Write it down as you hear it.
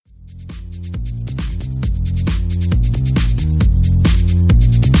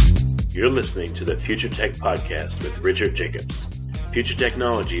You're listening to the Future Tech Podcast with Richard Jacobs. Future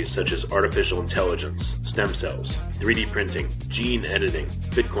technologies such as artificial intelligence, stem cells, 3D printing, gene editing,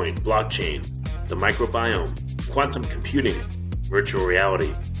 Bitcoin, blockchain, the microbiome, quantum computing, virtual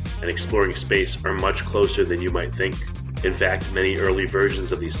reality, and exploring space are much closer than you might think. In fact, many early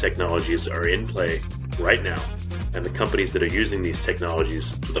versions of these technologies are in play right now, and the companies that are using these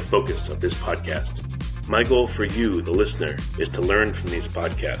technologies are the focus of this podcast. My goal for you, the listener, is to learn from these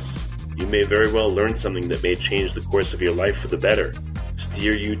podcasts. You may very well learn something that may change the course of your life for the better,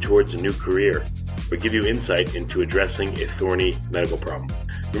 steer you towards a new career, or give you insight into addressing a thorny medical problem.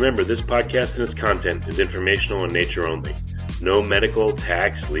 Remember, this podcast and its content is informational in nature only. No medical,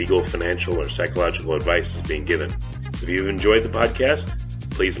 tax, legal, financial, or psychological advice is being given. If you've enjoyed the podcast,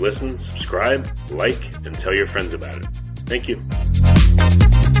 please listen, subscribe, like, and tell your friends about it. Thank you.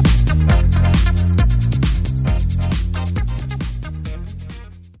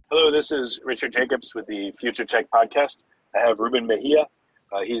 Hello, this is Richard Jacobs with the Future Tech Podcast. I have Rubin Mejia.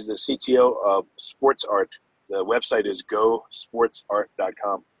 He's the CTO of SportsArt. The website is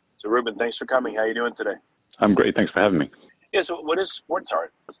gosportsart.com. So, Rubin, thanks for coming. How are you doing today? I'm great. Thanks for having me. Yeah, so what is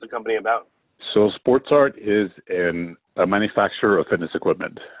SportsArt? What's the company about? So SportsArt is a manufacturer of fitness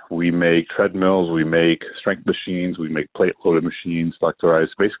equipment. We make treadmills, we make strength machines, we make plate-loaded machines,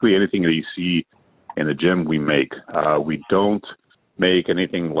 flexorized, basically anything that you see in a gym we make. We don't make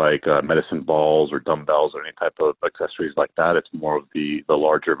anything like medicine balls or dumbbells or any type of accessories like that. It's more of the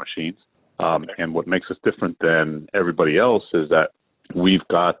larger machines. And what makes us different than everybody else is that we've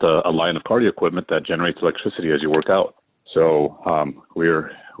got a line of cardio equipment that generates electricity as you work out. So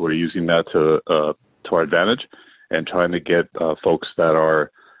we're using that to our advantage and trying to get folks that are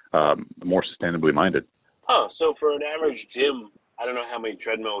more sustainably minded. So for an average gym, I don't know how many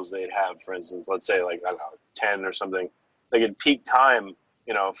treadmills they'd have, for instance, let's say like, I don't know, 10 or something. Like at peak time,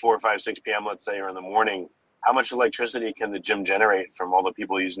 4, 5, 6 p.m., let's say, or in the morning, how much electricity can the gym generate from all the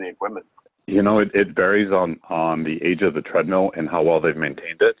people using the equipment? It varies on the age of the treadmill and how well they've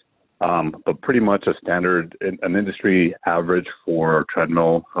maintained it. But pretty much an industry average for a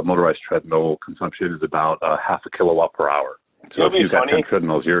motorized treadmill consumption is about half a kilowatt per hour. So if you've got 10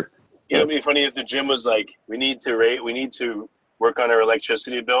 treadmills, it'd be funny if the gym was like, we need to work on our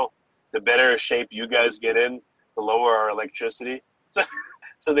electricity bill. The better shape you guys get in, the lower our electricity.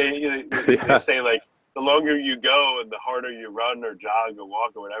 So they say like, the longer you go and the harder you run or jog or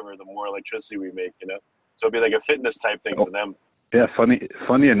walk or whatever, the more electricity we make, So it'd be like a fitness type thing for them. Yeah, funny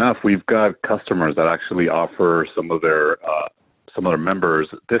enough, we've got customers that actually offer some of their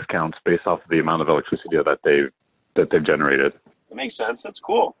members discounts based off of the amount of electricity that they've generated. That makes sense. That's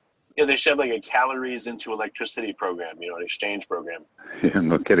cool. Yeah, they should have like a calories into electricity program, an exchange program. Yeah,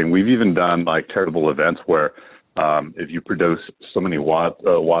 no kidding. We've even done like charitable events where if you produce so many watt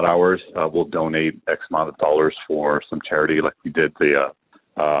hours, we'll donate X amount of dollars for some charity. Like we did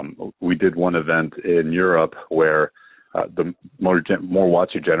one event in Europe where the more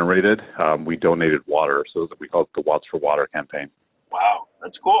watts you generated, we donated water. So we call it the Watts for Water campaign. Wow,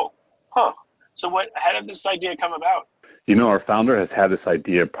 that's cool. Huh. So how did this idea come about? Our founder has had this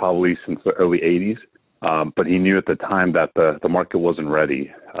idea probably since the early 80s, but he knew at the time that the market wasn't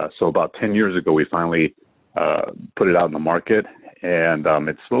ready. So about 10 years ago, we finally put it out in the market, and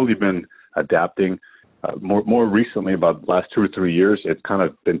it's slowly been adapting. More recently, about the last 2 or 3 years, it's kind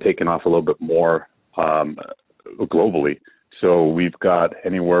of been taken off a little bit more globally. So we've got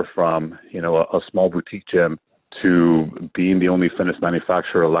anywhere from, a small boutique gym to being the only fitness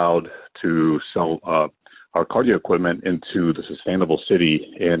manufacturer allowed to sell our cardio equipment into the sustainable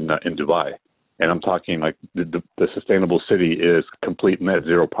city in Dubai. And I'm talking like the sustainable city is complete net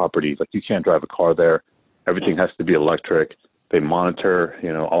zero property. Like you can't drive a car there. Everything has to be electric. They monitor,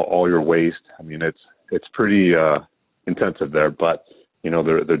 all your waste. I mean, it's pretty intensive there, but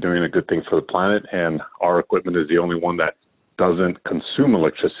they're doing a good thing for the planet, and our equipment is the only one that doesn't consume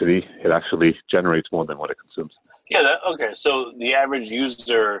electricity. It actually generates more than what it consumes. Yeah. Okay. So the average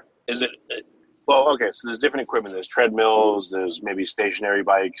user so there's different equipment. There's treadmills. There's maybe stationary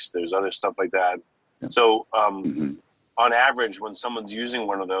bikes. There's other stuff like that. Yeah. So on average, when someone's using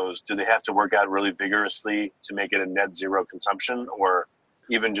one of those, do they have to work out really vigorously to make it a net zero consumption, or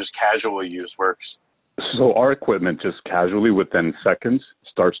even just casual use works? So our equipment just casually within seconds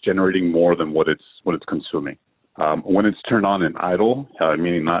starts generating more than what it's consuming. When it's turned on in idle,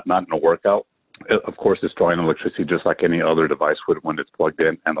 meaning not in a workout, of course it's drawing electricity just like any other device would when it's plugged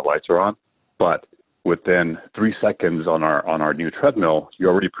in and the lights are on. But within 3 seconds on our new treadmill, you're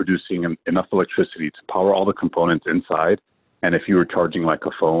already producing enough electricity to power all the components inside. And if you were charging like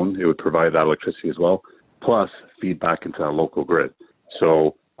a phone, it would provide that electricity as well, plus feedback into a local grid.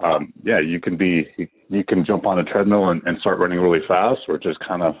 So you can jump on a treadmill and start running really fast, or just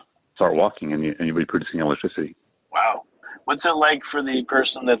kind of start walking and you'll be producing electricity. Wow. What's it like for the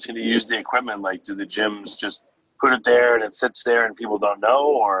person that's going to use the equipment? Like, do the gyms just put it there and it sits there and people don't know?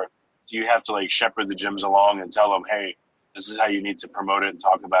 Or do you have to like shepherd the gyms along and tell them, hey, this is how you need to promote it and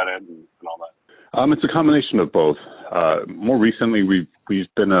talk about it and all that? It's a combination of both. More recently,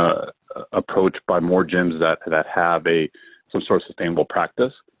 we've been approached by more gyms that have some sort of sustainable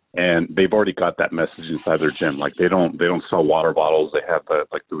practice, and they've already got that message inside their gym. Like they don't sell water bottles. They have the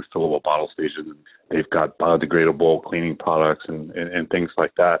refillable bottle stations. They've got biodegradable cleaning products and things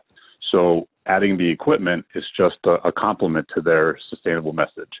like that. So adding the equipment is just a complement to their sustainable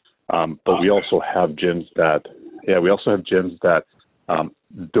message. But we also have gyms that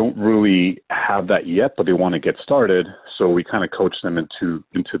don't really have that yet, but they want to get started. So we kind of coach them into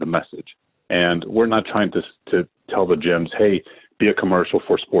the message. And we're not trying to tell the gyms, hey, be a commercial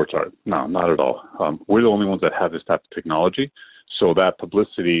for SportsArt. No, not at all. We're the only ones that have this type of technology. So that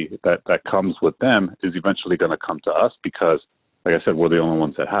publicity that comes with them is eventually going to come to us because, like I said, we're the only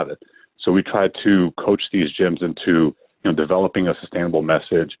ones that have it. So we try to coach these gyms into developing a sustainable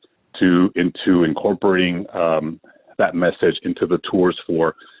message, into incorporating that message into the tours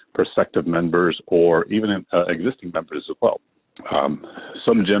for prospective members or even existing members as well.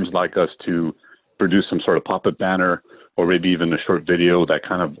 Some gyms like us to produce some sort of pop-up banner or maybe even a short video that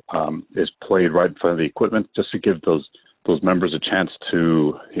kind of is played right in front of the equipment, just to give those members a chance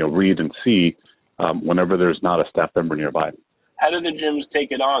to read and see whenever there's not a staff member nearby. How do the gyms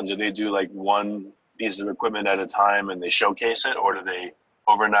take it on? Do they do like one piece of equipment at a time and they showcase it, or do they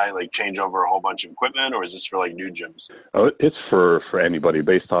overnight like change over a whole bunch of equipment, or is this for like new gyms? It's for anybody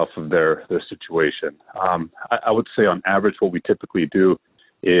based off of their situation. I would say on average what we typically do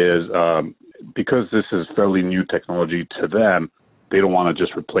is because this is fairly new technology to them, they don't want to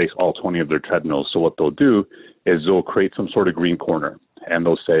just replace all 20 of their treadmills. So what they'll do is they'll create some sort of green corner, and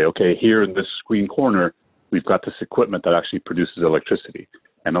they'll say, okay, here in this green corner, we've got this equipment that actually produces electricity,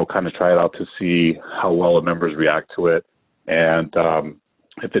 and they'll kind of try it out to see how well the members react to it. And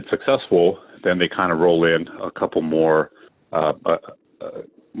if it's successful, then they kind of roll in a couple more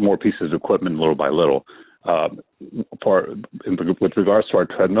pieces of equipment little by little. With regards to our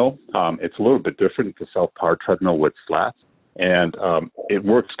treadmill, it's a little bit different. It's a self-powered treadmill with slats, and it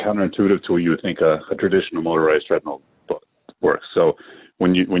works counterintuitive to what you would think a traditional motorized treadmill works. So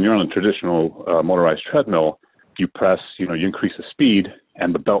when you're on a traditional motorized treadmill, you press, you increase the speed,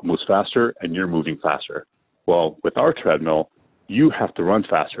 and the belt moves faster, and you're moving faster. Well, with our treadmill, you have to run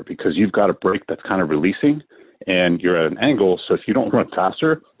faster because you've got a brake that's kind of releasing, and you're at an angle. So if you don't run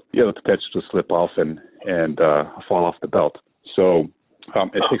faster, you have the potential to slip off and fall off the belt. So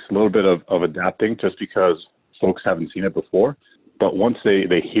it takes a little bit of adapting just because folks haven't seen it before. But once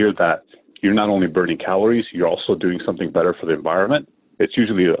they hear that you're not only burning calories, you're also doing something better for the environment, it's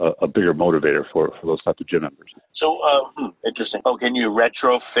usually a bigger motivator for those types of gym members. So interesting. Oh, can you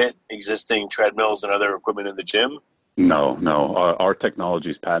retrofit existing treadmills and other equipment in the gym? No. Our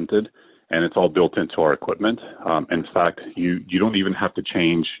technology is patented, and it's all built into our equipment. In fact, you don't even have to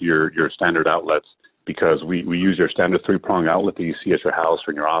change your standard outlets because we use your standard 3-prong outlet that you see at your house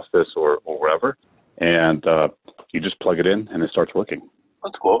or in your office or wherever, and you just plug it in and it starts working.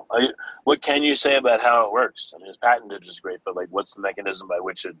 That's cool. What can you say about how it works? I mean, it's patented, which is great, but like, what's the mechanism by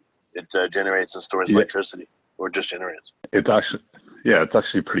which it generates and stores electricity, or just generates? It's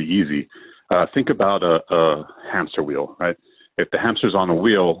actually pretty easy. Think about a hamster wheel, right? If the hamster's on a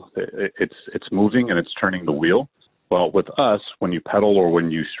wheel, it's moving and it's turning the wheel. Well, with us, when you pedal or when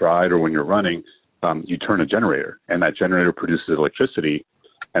you stride or when you're running, you turn a generator, and that generator produces electricity,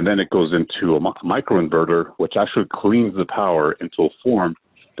 and then it goes into a microinverter, which actually cleans the power into a form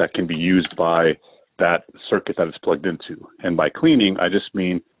that can be used by that circuit that it's plugged into. And by cleaning, I just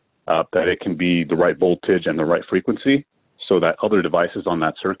mean that it can be the right voltage and the right frequency, so that other devices on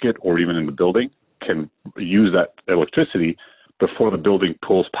that circuit or even in the building can use that electricity before the building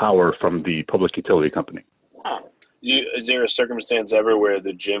pulls power from the public utility company. Is there a circumstance ever where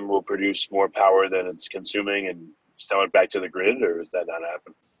the gym will produce more power than it's consuming and sell it back to the grid, or does that not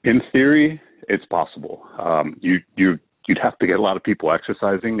happen? In theory, it's possible. You'd have to get a lot of people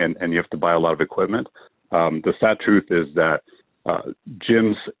exercising, and you have to buy a lot of equipment. The sad truth is that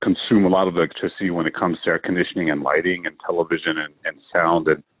gyms consume a lot of electricity when it comes to air conditioning and lighting and television and sound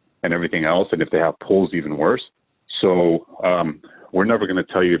and everything else. And if they have pools, even worse. So we're never going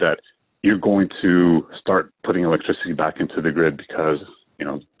to tell you that you're going to start putting electricity back into the grid because,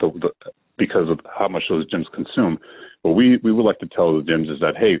 because of how much those gyms consume. What we would like to tell the gyms is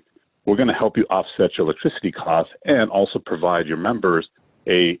that, hey, we're going to help you offset your electricity costs and also provide your members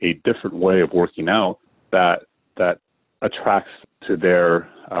a different way of working out that attracts to their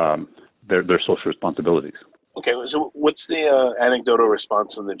social responsibilities. Okay, so what's the anecdotal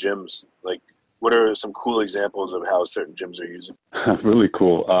response from the gyms? Like, what are some cool examples of how certain gyms are using? Really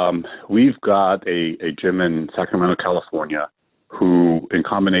cool. We've got a gym in Sacramento, California, who, in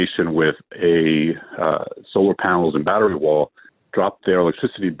combination with a solar panels and battery wall, dropped their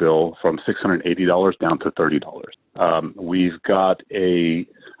electricity bill from $680 down to $30. We've got a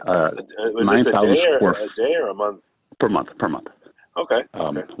was this a day or a month? Per month. Okay.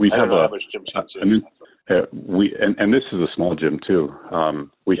 We I have don't know how much gyms consume. and this is a small gym too.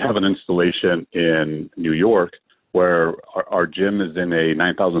 We have an installation in New York where our gym is in a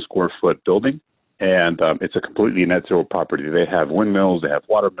 9,000 square foot building, and it's a completely net zero property. They have windmills, they have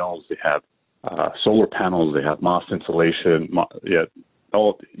water mills, they have solar panels, they have moss insulation.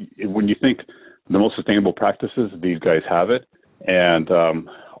 When you think the most sustainable practices, these guys have it, and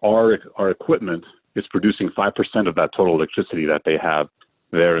our equipment is producing 5% of that total electricity that they have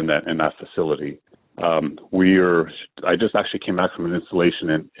there in that facility. I just actually came back from an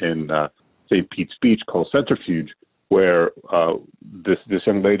installation in St. Pete's Beach called Centrifuge, where this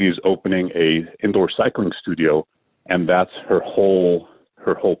young lady is opening a indoor cycling studio, and that's her whole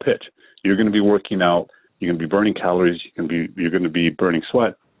pitch. You're going to be working out, you're going to be burning calories, you're going to be burning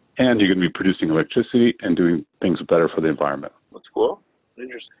sweat, and you're going to be producing electricity and doing things better for the environment. That's cool.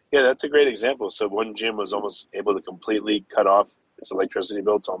 Interesting. Yeah, that's a great example. So one gym was almost able to completely cut off its electricity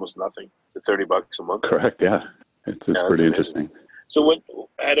bill to almost nothing, to $30 a month. Correct. Yeah, it's pretty interesting. So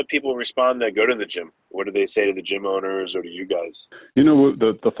how do people respond that go to the gym? What do they say to the gym owners or to you guys?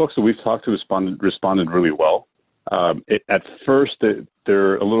 The folks that we've talked to responded really well. At first,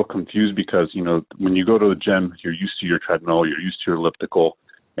 they're a little confused because, when you go to the gym, you're used to your treadmill, you're used to your elliptical,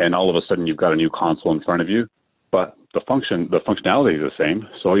 and all of a sudden you've got a new console in front of you. But the functionality is the same.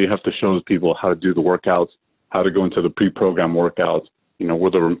 So all you have to show is people how to do the workouts, how to go into the pre-programmed workouts,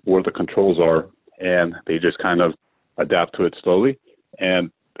 where the controls are, and they just kind of adapt to it slowly and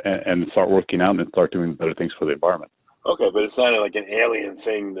start working out and start doing better things for the environment. Okay, but it's not like an alien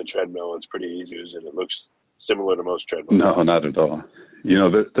thing, the treadmill. It's pretty easy to use, and it looks similar to most treadmills. No, not at all.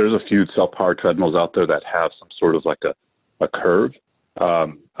 There's a few self-powered treadmills out there that have some sort of like a curve.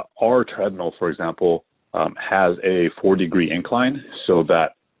 Our treadmill, for example, has a 4-degree incline so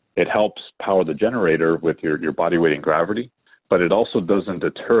that it helps power the generator with your body weight and gravity, but it also doesn't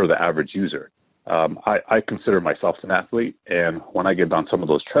deter the average user. I consider myself an athlete, and when I get on some of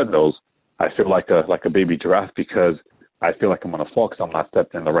those treadmills, I feel like a baby giraffe because I feel like I'm going to fall because I'm not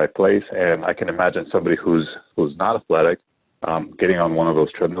stepped in the right place. And I can imagine somebody who's not athletic getting on one of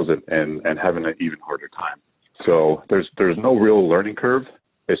those treadmills and having an even harder time. So there's no real learning curve.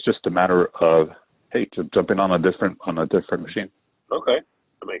 It's just a matter of, hey, jumping on a different machine. Okay,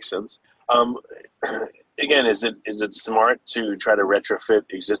 that makes sense. Again, is it smart to try to retrofit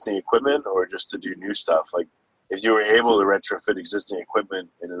existing equipment or just to do new stuff? Like, if you were able to retrofit existing equipment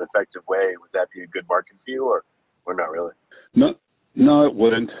in an effective way, would that be a good market for you, or not really? No, it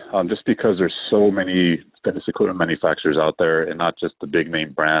wouldn't. Just because there's so many fitness equipment manufacturers out there, and not just the big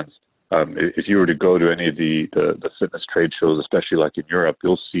name brands. If you were to go to any of the fitness trade shows, especially like in Europe,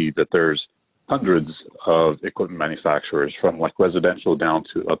 you'll see that there's hundreds of equipment manufacturers, from like residential down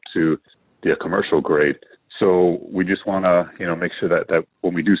to up to the commercial grade. So we just want to, make sure that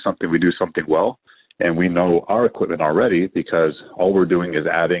when we do something well, and we know our equipment already, because all we're doing is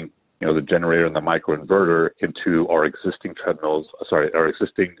adding, the generator and the microinverter into our existing our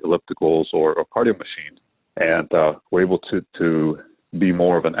existing ellipticals or cardio machines, and we're able to be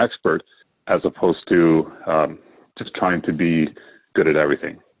more of an expert as opposed to just trying to be good at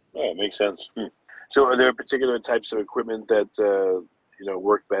everything. Yeah, it makes sense. So are there particular types of equipment that,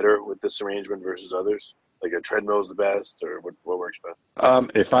 work better with this arrangement versus others? Like a treadmill is the best, or what works best?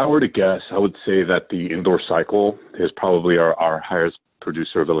 If I were to guess, I would say that the indoor cycle is probably our highest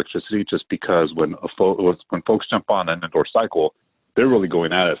producer of electricity, just because when folks jump on an indoor cycle, they're really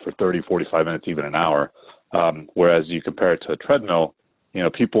going at it for 30, 45 minutes, even an hour. Whereas you compare it to a treadmill,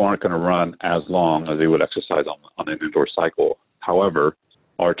 people aren't going to run as long as they would exercise on an indoor cycle. However,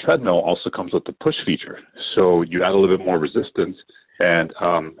 our treadmill also comes with the push feature. So you add a little bit more resistance, and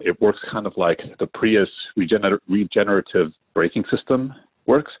it works kind of like the Prius regenerative braking system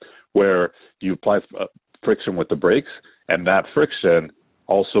works, where you apply friction with the brakes, and that friction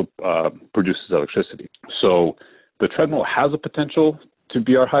also produces electricity. So the treadmill has a potential to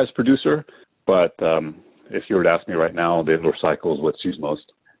be our highest producer, but if you were to ask me right now, the indoor cycle is what's used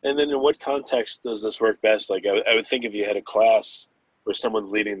most. And then in what context does this work best? Like I would think if you had a class where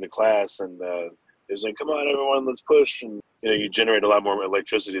someone's leading the class and they're saying, come on, everyone, let's push. And you generate a lot more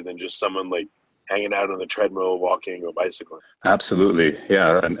electricity than just someone like hanging out on the treadmill, walking, or bicycling. Absolutely,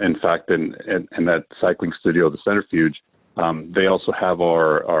 yeah. And in fact, in that cycling studio, the Centrifuge, they also have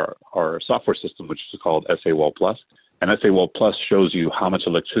our software system, which is called SA Wall Plus. And SA Wall Plus shows you how much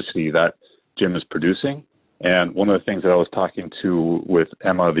electricity that gym is producing. And one of the things that I was talking to with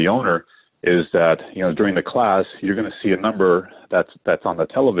Emma, the owner, is that, during the class, you're going to see a number that's on the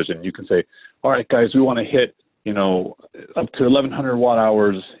television. You can say, all right, guys, we want to hit, up to 1,100 watt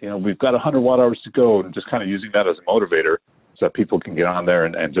hours. We've got 100 watt hours to go, and just kind of using that as a motivator so that people can get on there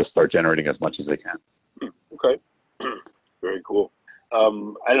and just start generating as much as they can. Okay. Very cool. I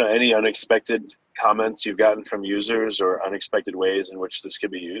don't know, any unexpected comments you've gotten from users or unexpected ways in which this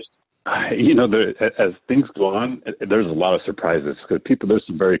could be used? As things go on, there's a lot of surprises because there's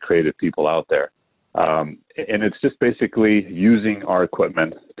some very creative people out there. And it's just basically using our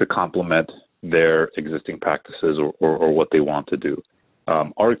equipment to complement their existing practices or what they want to do.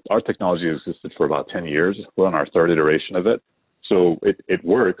 Our technology has existed for about 10 years. We're on our third iteration of it. So it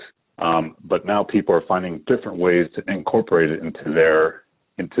works. But now people are finding different ways to incorporate it into their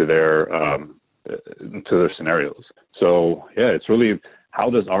scenarios. So yeah, it's really, how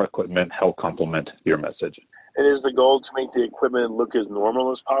does our equipment help complement your message? And is the goal to make the equipment look as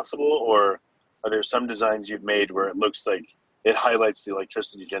normal as possible, or are there some designs you've made where it looks like it highlights the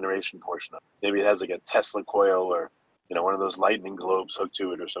electricity generation portion of it? Maybe it has like a Tesla coil or one of those lightning globes hooked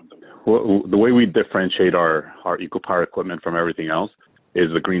to it or something. Well, the way we differentiate our EcoPower equipment from everything else is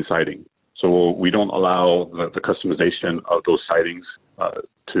the green siding. So we don't allow the customization of those sidings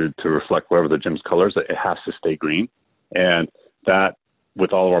to reflect whatever the gym's colors. It has to stay green. And that,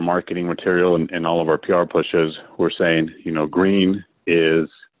 with all of our marketing material and all of our PR pushes, we're saying, green is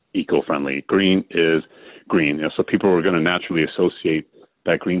eco-friendly. Green is green. So people are going to naturally associate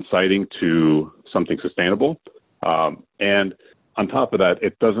that green siding to something sustainable. And on top of that,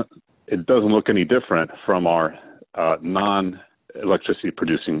 it doesn't look any different from our non-electricity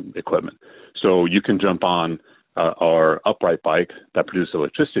producing equipment. So you can jump on our upright bike that produces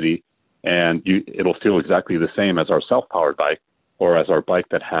electricity, and it'll feel exactly the same as our self-powered bike or as our bike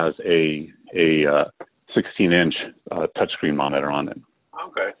that has a 16-inch touchscreen monitor on it.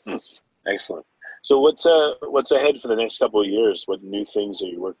 Okay, excellent. So what's ahead for the next couple of years? What new things are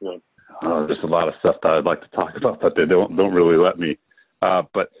you working on? There's a lot of stuff that I'd like to talk about, but they don't really let me.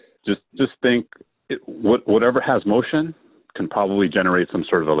 But just think, whatever has motion can probably generate some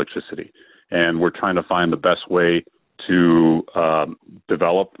sort of electricity, and we're trying to find the best way to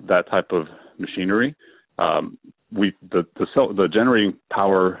develop that type of machinery. The generating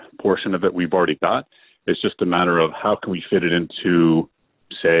power portion of it we've already got. It's just a matter of how can we fit it into,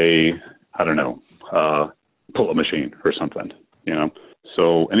 say, I don't know, pull-up machine or something,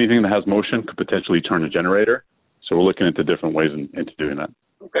 So anything that has motion could potentially turn a generator. So we're looking into different ways into doing that.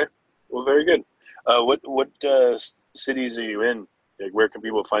 Okay. Well, very good. What cities are you in? Like, where can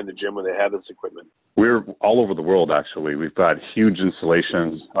people find the gym where they have this equipment? We're all over the world, actually. We've got huge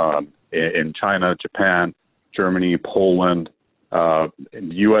installations in China, Japan, Germany, Poland. In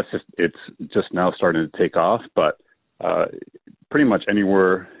the U.S., it's just now starting to take off, but pretty much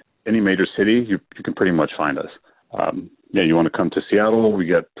anywhere, any major city, you can pretty much find us. You want to come to Seattle, we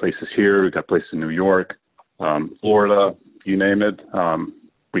got places here, we got places in New York, Florida, you name it.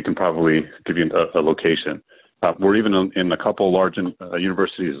 We can probably give you a location. We're even in a couple large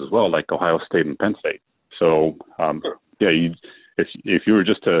universities as well, like Ohio State and Penn State. So, if you were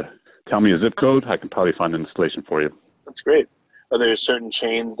just to tell me a zip code, I can probably find an installation for you. That's great. Are there certain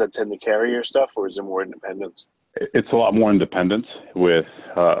chains that tend to carry your stuff, or is it more independent? It's a lot more independent with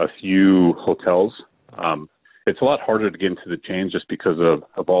a few hotels. It's a lot harder to get into the chains just because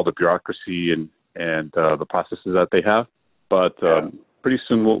of all the bureaucracy and the processes that they have. But pretty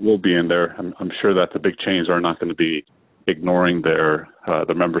soon we'll be in there. I'm sure that the big chains are not going to be ignoring their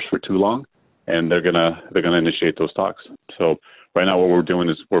members for too long, and they're gonna initiate those talks. So right now, what we're doing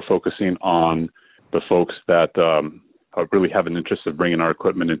is we're focusing on the folks that really have an interest of bringing our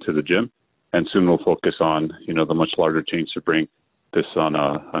equipment into the gym, and soon we'll focus on the much larger chains to bring this on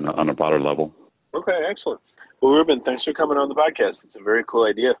a broader level. Okay, excellent. Well, Rubin, thanks for coming on the podcast. It's a very cool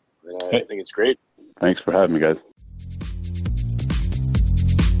idea. I think it's great. Thanks for having me, guys.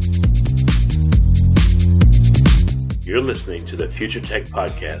 You're listening to the Future Tech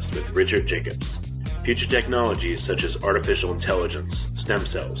Podcast with Richard Jacobs. Future technologies such as artificial intelligence, stem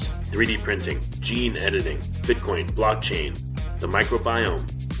cells, 3D printing, gene editing, Bitcoin, blockchain, the microbiome,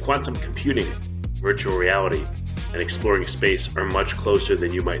 quantum computing, virtual reality, and exploring space are much closer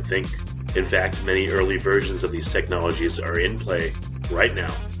than you might think. In fact, many early versions of these technologies are in play right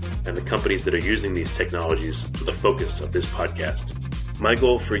now. and the companies that are using these technologies are the focus of this podcast. My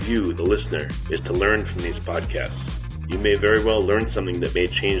goal for you, the listener, is to learn from these podcasts. You may very well learn something that may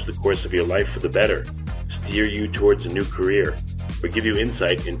change the course of your life for the better, steer you towards a new career, or give you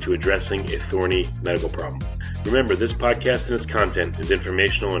insight into addressing a thorny medical problem. Remember, this podcast and its content is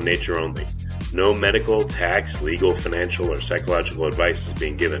informational in nature only. No medical, tax, legal, financial, or psychological advice is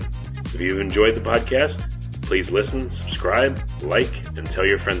being given. If you enjoyed the podcast, please listen, subscribe, like, and tell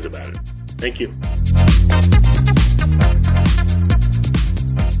your friends about it. Thank you.